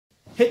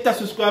hit that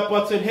subscribe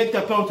button, hit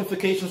that bell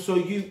notification so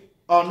you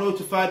are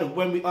notified of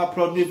when we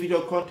upload new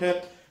video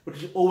content,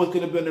 which is always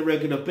going to be on a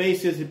regular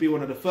basis. You'll be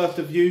one of the first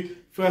of you,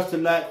 first to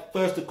like,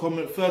 first to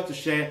comment, first to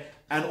share,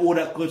 and all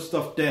that good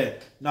stuff there.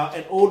 Now,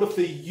 in order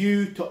for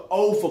you to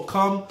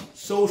overcome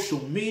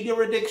social media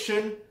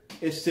addiction,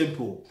 it's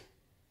simple.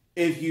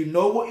 If you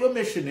know what your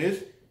mission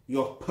is,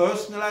 your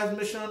personalized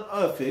mission on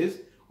earth is,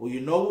 or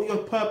you know what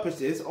your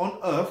purpose is on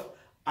earth,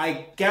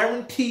 I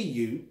guarantee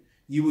you,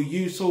 you will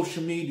use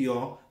social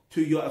media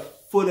to your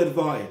full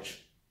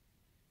advantage.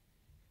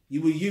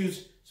 You will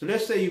use, so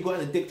let's say you've got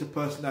an addictive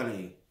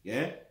personality,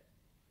 yeah?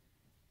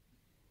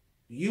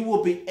 You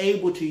will be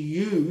able to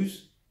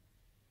use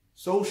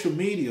social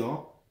media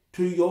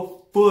to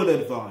your full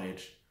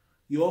advantage.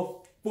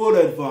 Your full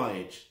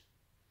advantage.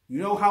 You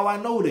know how I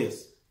know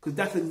this? Because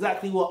that's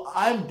exactly what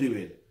I'm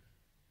doing.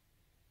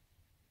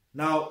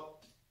 Now,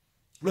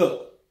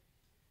 look,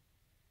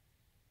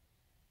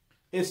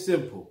 it's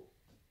simple.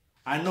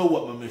 I know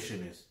what my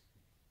mission is.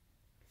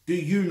 Do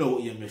you know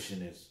what your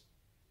mission is?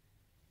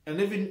 And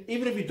even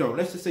if you don't,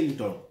 let's just say you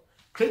don't,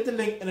 click the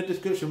link in the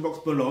description box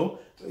below.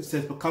 It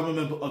says become a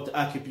member of the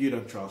Aki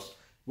Building Trust.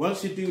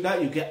 Once you do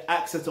that, you get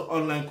access to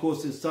online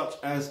courses such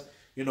as,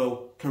 you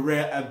know,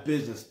 career and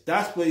business.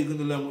 That's where you're going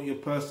to learn what your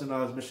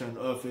personalized mission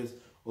on earth is,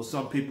 or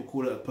some people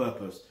call it a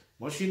purpose.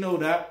 Once you know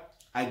that,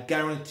 I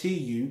guarantee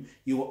you,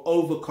 you will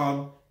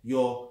overcome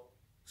your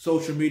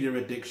social media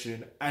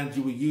addiction and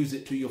you will use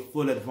it to your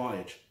full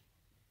advantage.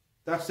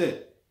 That's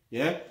it.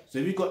 Yeah? So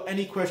if you've got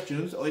any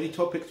questions or any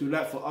topics you'd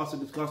like for us to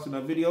discuss in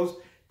our videos,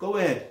 go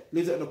ahead,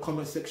 leave it in the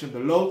comment section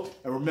below.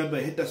 And remember,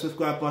 hit that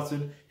subscribe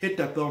button, hit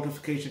that bell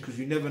notification, because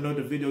you never know,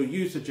 the video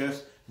you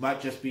suggest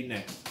might just be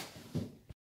next.